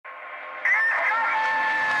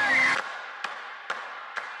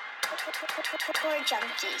Tour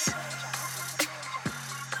Junkies.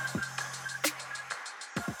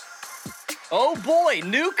 Oh boy,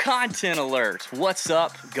 new content alert. What's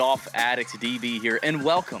up, Golf Addicts? DB here, and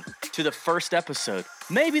welcome to the first episode,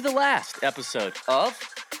 maybe the last episode of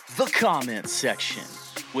The Comment Section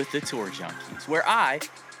with the Tour Junkies, where I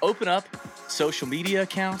open up social media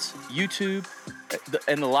accounts, YouTube,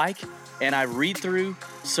 and the like, and I read through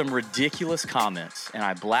some ridiculous comments, and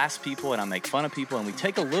I blast people, and I make fun of people, and we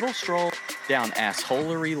take a little stroll down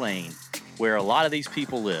assholery lane where a lot of these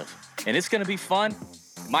people live. And it's going to be fun.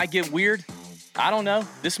 Might get weird. I don't know.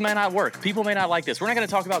 This may not work. People may not like this. We're not going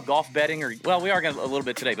to talk about golf betting, or well, we are going to a little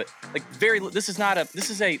bit today, but like this is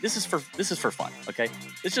for fun. Okay,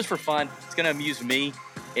 it's just for fun. It's going to amuse me,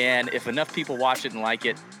 and if enough people watch it and like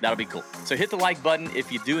it, that'll be cool. So hit the like button if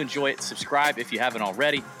you do enjoy it. Subscribe if you haven't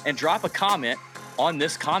already, and drop a comment on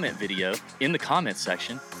this comment video in the comment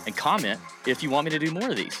section, and comment if you want me to do more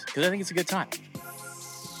of these, because I think it's a good time.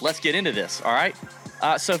 Let's get into this. All right.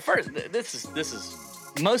 So first, this is.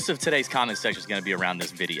 Most of today's comment section is going to be around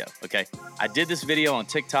this video, okay? I did this video on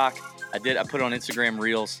TikTok. I put it on Instagram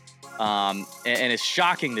Reels, and it's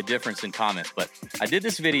shocking the difference in comments. But I did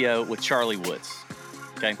this video with Charlie Woods,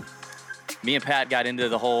 okay? Me and Pat got into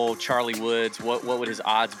the whole Charlie Woods. What would his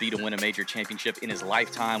odds be to win a major championship in his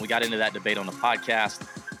lifetime? We got into that debate on the podcast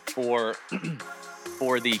for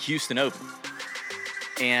the Houston Open,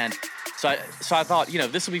 and So I thought,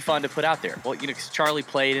 this would be fun to put out there. Well, because Charlie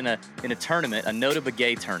played in a tournament, a Nota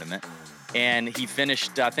Begay tournament, and he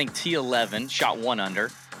finished, I think, T11, shot 1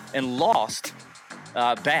 under, and lost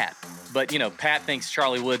bad. But, Pat thinks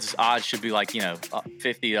Charlie Woods' odds should be like,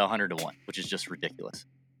 50 to 100 to 1, which is just ridiculous.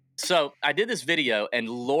 So I did this video, and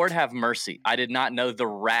Lord have mercy, I did not know the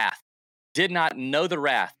wrath that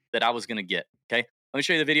I was going to get, okay? Let me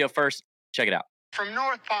show you the video first. Check it out. From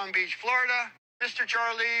North Palm Beach, Florida, Mr.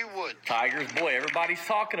 Charlie Woods. Tigers, boy, everybody's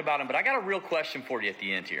talking about him, but I got a real question for you at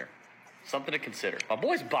the end here. Something to consider. My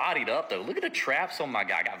boy's bodied up, though. Look at the traps on my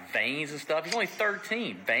guy. Got veins and stuff. He's only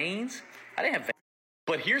 13. Veins? I didn't have veins.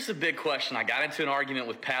 But here's the big question. I got into an argument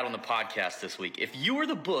with Pat on the podcast this week. If you were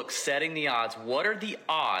the book setting the odds, what are the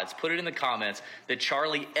odds, put it in the comments, that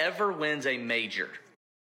Charlie ever wins a major?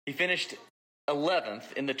 He finished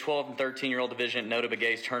 11th in the 12 and 13-year-old division at Nota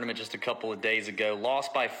Begay's tournament just a couple of days ago.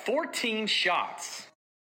 Lost by 14 shots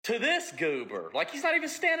to this goober. Like, he's not even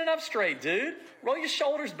standing up straight, dude. Roll your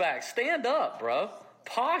shoulders back. Stand up, bro.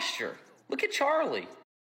 Posture. Look at Charlie.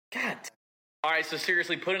 God. All right, so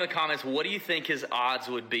seriously, put in the comments, what do you think his odds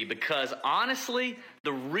would be? Because honestly,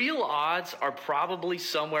 the real odds are probably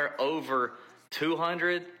somewhere over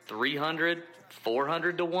 200, 300,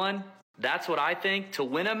 400 to 1. That's what I think. To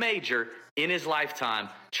win a major in his lifetime,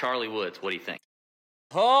 Charlie Woods, what do you think?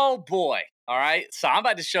 Oh, boy. All right. So I'm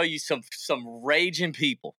about to show you some raging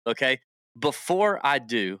people, okay? Before I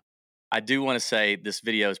do want to say this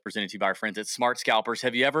video is presented to you by our friends at Smart Scalpers.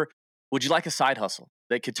 Would you like a side hustle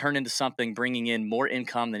that could turn into something bringing in more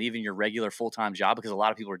income than even your regular full-time job? Because a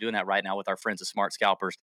lot of people are doing that right now with our friends at Smart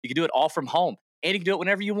Scalpers. You can do it all from home, and you can do it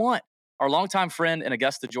whenever you want. Our longtime friend in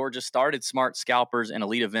Augusta, Georgia, started Smart Scalpers and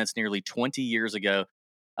Elite Events nearly 20 years ago.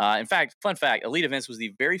 In fact, fun fact, Elite Events was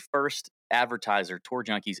the very first advertiser Tour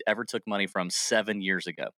Junkies ever took money from 7 years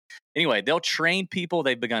ago. Anyway, they'll train people.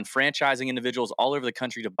 They've begun franchising individuals all over the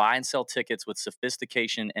country to buy and sell tickets with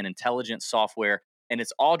sophistication and intelligent software, and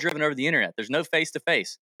it's all driven over the internet. There's no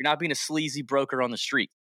face-to-face. You're not being a sleazy broker on the street.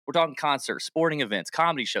 We're talking concerts, sporting events,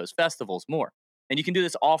 comedy shows, festivals, more. And you can do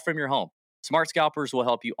this all from your home. Smart Scalpers will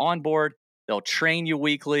help you onboard. They'll train you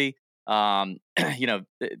weekly.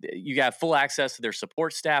 You got full access to their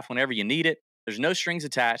support staff whenever you need it. There's no strings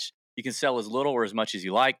attached. You can sell as little or as much as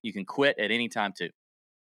you like. You can quit at any time too.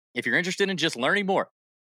 If you're interested in just learning more,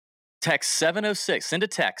 text 706, send a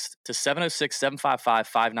text to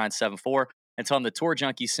 706-755-5974 and tell them the Tour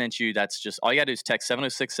Junkie sent you. That's just all you got to do is text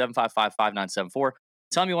 706-755-5974.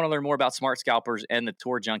 Tell them you want to learn more about Smart Scalpers and the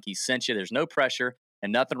Tour Junkie sent you. There's no pressure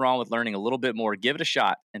and nothing wrong with learning a little bit more. Give it a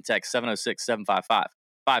shot and text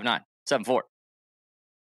 706-755-5974.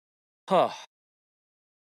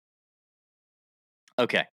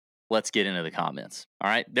 Okay, let's get into the comments. All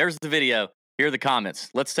right, there's the video. Here are the comments.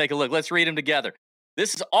 Let's take a look. Let's read them together.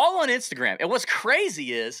 This is all on Instagram. And what's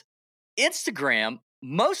crazy is Instagram,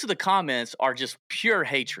 most of the comments are just pure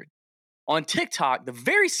hatred. On TikTok, the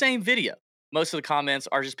very same video, most of the comments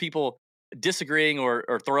are just people disagreeing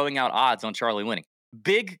or throwing out odds on Charlie winning.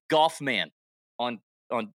 Big Golf Man on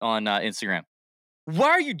Instagram. Why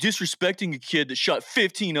are you disrespecting a kid that shot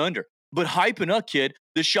 15 under, but hyping a kid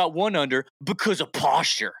that shot 1 under because of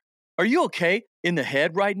posture? Are you okay in the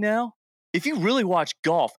head right now? If you really watch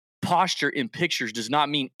golf, posture in pictures does not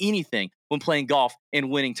mean anything when playing golf and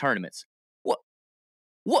winning tournaments.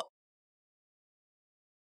 What?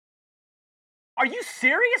 Are you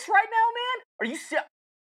serious right now, man? Are you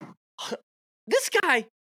This guy,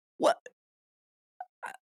 what?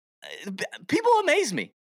 People amaze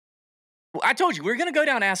me. I told you, we're going to go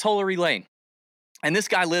down assholery lane. And this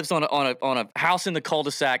guy lives on a house in the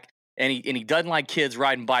cul-de-sac, and he doesn't like kids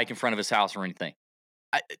riding bike in front of his house or anything.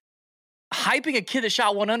 Hyping a kid that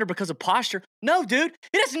shot 1 under because of posture? No, dude.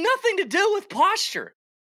 It has nothing to do with posture.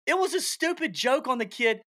 It was a stupid joke on the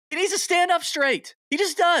kid. He needs to stand up straight. He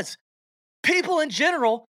just does. People in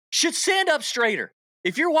general should stand up straighter.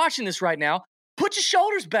 If you're watching this right now, put your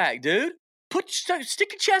shoulders back, dude.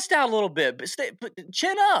 Stick your chest out a little bit.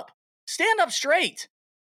 Chin up. Stand up straight.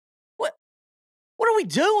 What are we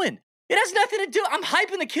doing? It has nothing to do. I'm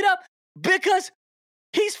hyping the kid up because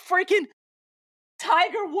he's freaking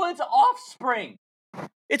Tiger Woods' offspring.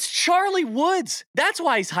 It's Charlie Woods. That's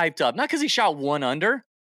why he's hyped up, not because he shot 1 under.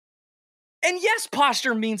 And yes,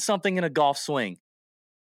 posture means something in a golf swing.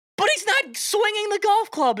 But he's not swinging the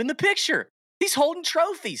golf club in the picture. He's holding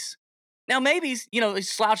trophies. Now, maybe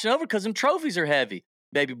he's slouching over because them trophies are heavy.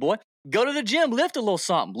 Baby boy, go to the gym, lift a little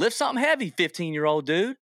something. Lift something heavy, 15-year-old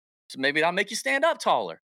dude. So maybe that'll make you stand up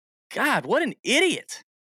taller. God, what an idiot.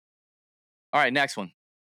 All right, next one.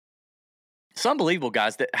 It's unbelievable,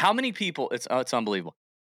 guys. How many people, it's unbelievable.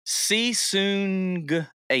 Seasung8.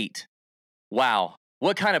 Wow.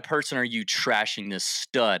 What kind of person are you trashing this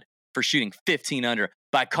stud for shooting 15 under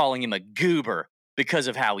by calling him a goober because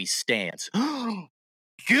of how he stands?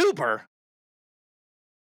 Goober?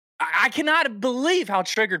 I cannot believe how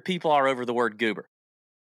triggered people are over the word goober.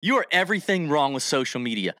 You are everything wrong with social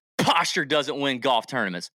media. Posture doesn't win golf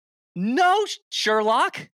tournaments. No,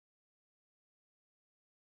 Sherlock.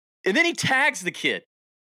 And then he tags the kid.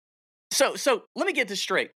 So let me get this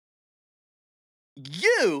straight.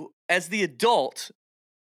 You, as the adult,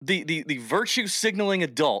 the virtue signaling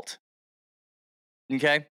adult,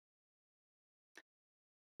 okay,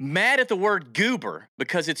 mad at the word goober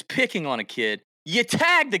because it's picking on a kid, you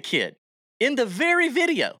tag the kid in the very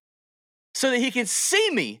video so that he can see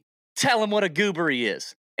me tell him what a goober he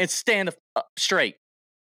is and stand up straight.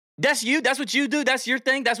 That's you. That's what you do. That's your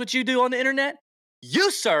thing. That's what you do on the internet.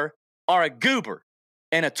 You, sir, are a goober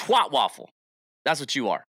and a twat waffle. That's what you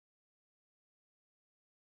are.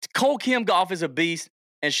 Cole Kim Golf is a beast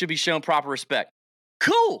and should be shown proper respect.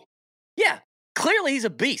 Cool. Yeah, clearly he's a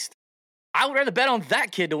beast. I would rather bet on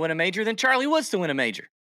that kid to win a major than Charlie Woods to win a major.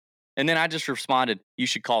 And then I just responded, you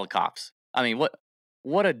should call the cops. I mean, what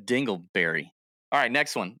a dingleberry. All right,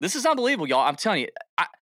 next one. This is unbelievable, y'all. I'm telling you,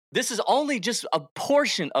 this is only just a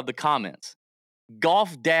portion of the comments.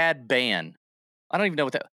 Golf dad ban. I don't even know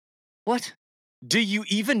what? Do you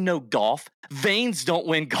even know golf? Veins don't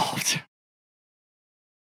win golf.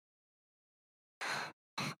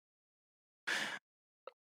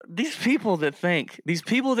 These people that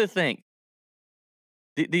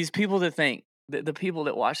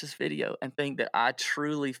watch this video and think that I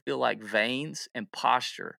truly feel like veins and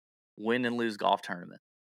posture win and lose golf tournaments.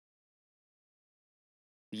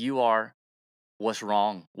 You are what's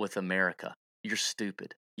wrong with America. You're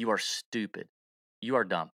stupid. You are stupid. You are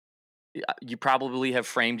dumb. You probably have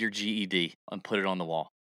framed your GED and put it on the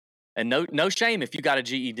wall. And no shame if you got a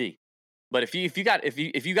GED. But if you got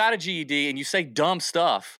a GED and you say dumb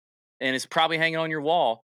stuff and it's probably hanging on your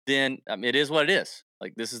wall, then it is what it is.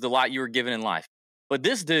 Like, this is the lot you were given in life. But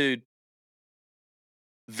this dude,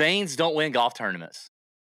 veins don't win golf tournaments.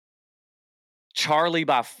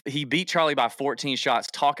 He beat Charlie by 14 shots.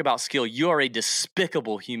 Talk about skill. You are a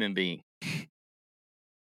despicable human being.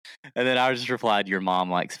 And then I just replied, your mom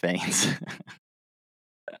likes veins.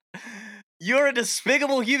 You're a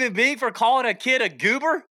despicable human being for calling a kid a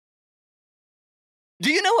goober?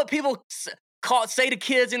 Do you know what people say to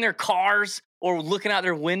kids in their cars or looking out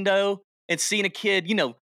their window and seeing a kid? You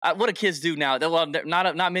know, what do kids do now? Well,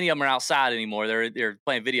 not many of them are outside anymore. They're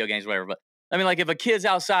playing video games or whatever. But I mean, like, if a kid's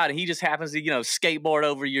outside and he just happens to, skateboard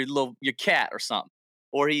over your cat or something,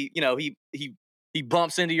 or he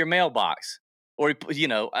bumps into your mailbox, or you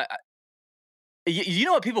know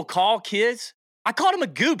what people call kids? I called him a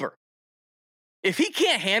goober. If he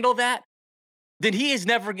can't handle that, then he ain't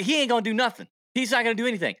gonna do nothing. He's not gonna do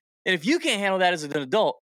anything. And if you can't handle that as an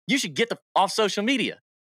adult, you should get off social media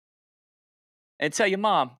and tell your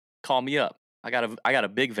mom, call me up. I got a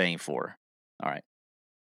big vein for her. All right.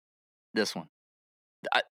 This one.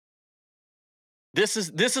 This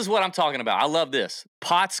is what I'm talking about. I love this.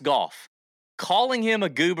 Potts Golf. Calling him a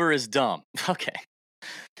goober is dumb. Okay.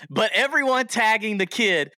 But everyone tagging the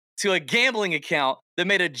kid to a gambling account that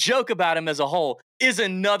made a joke about him as a whole is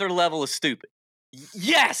another level of stupid.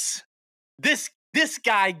 Yes, this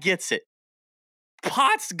guy gets it.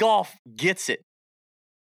 Potts Golf gets it.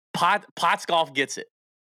 Potts Golf gets it.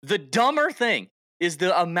 The dumber thing is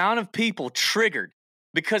the amount of people triggered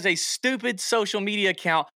because a stupid social media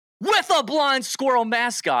account with a blind squirrel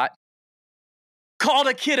mascot called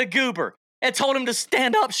a kid a goober and told him to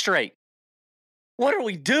stand up straight. What are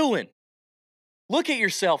we doing? Look at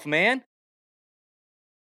yourself, man.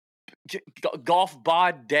 Golf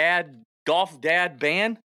dad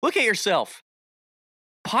ban. Look at yourself.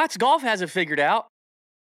 Potts Golf has it figured out.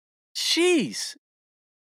 Jeez.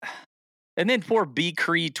 And then poor B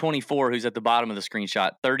Creed 24, who's at the bottom of the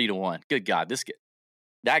screenshot, 30-1. Good God,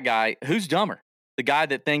 that guy, who's dumber? The guy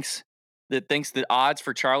that thinks the odds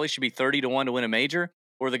for Charlie should be 30-1 to win a major,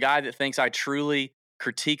 or the guy that thinks I truly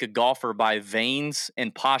critique a golfer by veins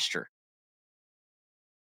and posture?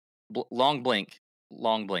 Long blink.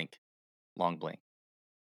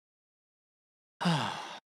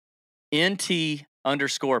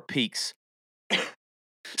 NT_peaks.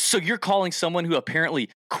 So you're calling someone who apparently,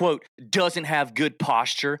 quote, doesn't have good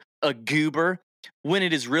posture a goober when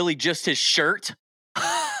it is really just his shirt?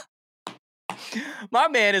 My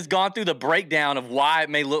man has gone through the breakdown of why it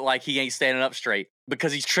may look like he ain't standing up straight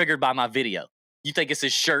because he's triggered by my video. You think it's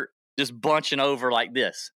his shirt just bunching over like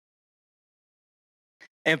this.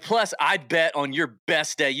 And plus, I'd bet on your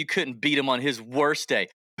best day you couldn't beat him on his worst day.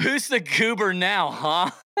 Who's the goober now,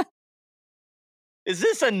 huh? Is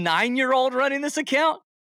this a 9-year-old running this account?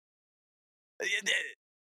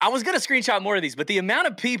 I was going to screenshot more of these, but the amount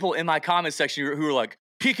of people in my comment section who are like,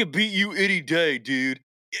 he could beat you any day, dude.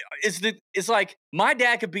 It's like, my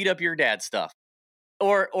dad could beat up your dad's stuff.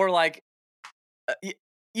 Or like,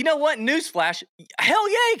 you know what? Newsflash, hell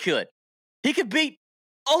yeah, he could. He could beat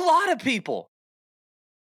a lot of people.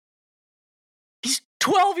 He's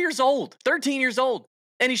 12 years old, 13 years old,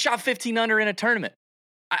 and he shot 15 under in a tournament.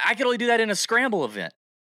 I could only do that in a scramble event.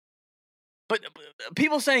 But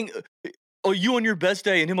people saying, oh, you on your best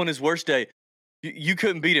day and him on his worst day, you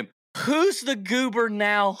couldn't beat him. Who's the goober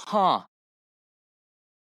now, huh?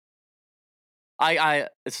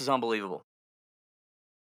 This is unbelievable.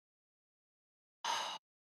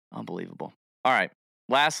 Unbelievable. All right.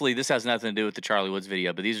 Lastly, this has nothing to do with the Charlie Woods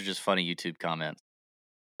video, but these are just funny YouTube comments.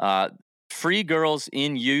 Free girls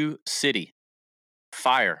in U City.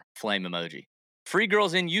 Fire flame emoji. Free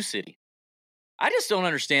girls in U City. I just don't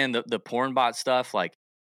understand the porn bot stuff. Like,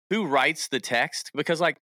 who writes the text? Because,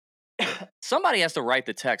 like, somebody has to write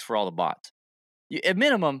the text for all the bots. At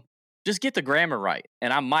minimum, just get the grammar right.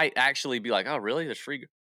 And I might actually be like, oh, really? There's free.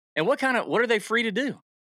 And what are they free to do?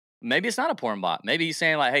 Maybe it's not a porn bot. Maybe he's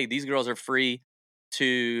saying, like, hey, these girls are free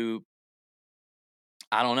to,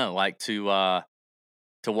 I don't know, like to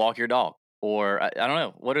walk your dog. Or, I don't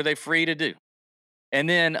know. What are they free to do? And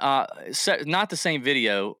then, not the same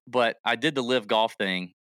video, but I did the Live Golf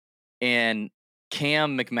thing. And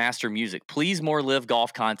Cam McMaster Music. Please, more Live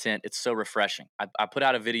Golf content. It's so refreshing. I put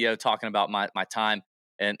out a video talking about my time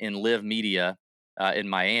in Live Media in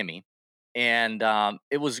Miami. And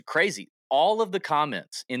it was crazy. All of the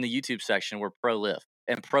comments in the YouTube section were pro-Live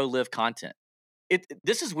and pro-Live content.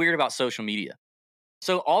 This is weird about social media.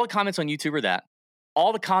 So all the comments on YouTube are that.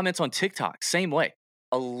 All the comments on TikTok, same way.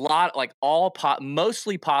 A lot, like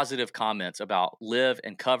mostly positive comments about Live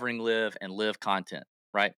and covering Live and Live content,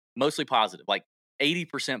 right? Mostly positive, like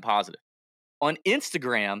 80% positive. On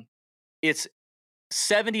Instagram, it's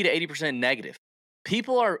 70 to 80% negative.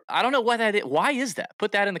 People are, I don't know what that is. Why is that?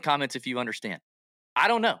 Put that in the comments if you understand. I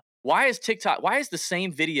don't know. Why is the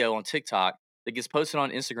same video on TikTok that gets posted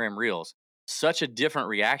on Instagram Reels such a different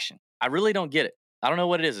reaction? I really don't get it. I don't know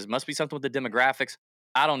what it is. It must be something with the demographics.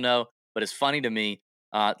 I don't know, but it's funny to me.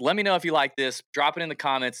 Let me know if you like this. Drop it in the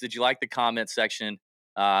comments. Did you like the comment section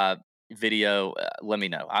video? Let me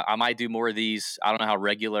know. I might do more of these. I don't know how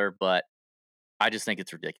regular, but I just think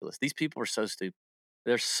it's ridiculous. These people are so stupid.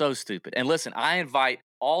 They're so stupid. And listen, I invite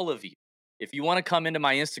all of you, if you want to come into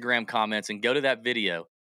my Instagram comments and go to that video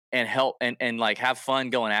and help and like have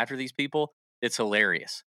fun going after these people, it's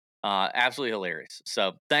hilarious. Absolutely hilarious.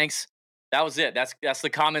 So thanks. That was it. That's the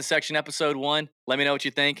comment section, episode 1. Let me know what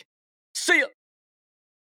you think. See ya.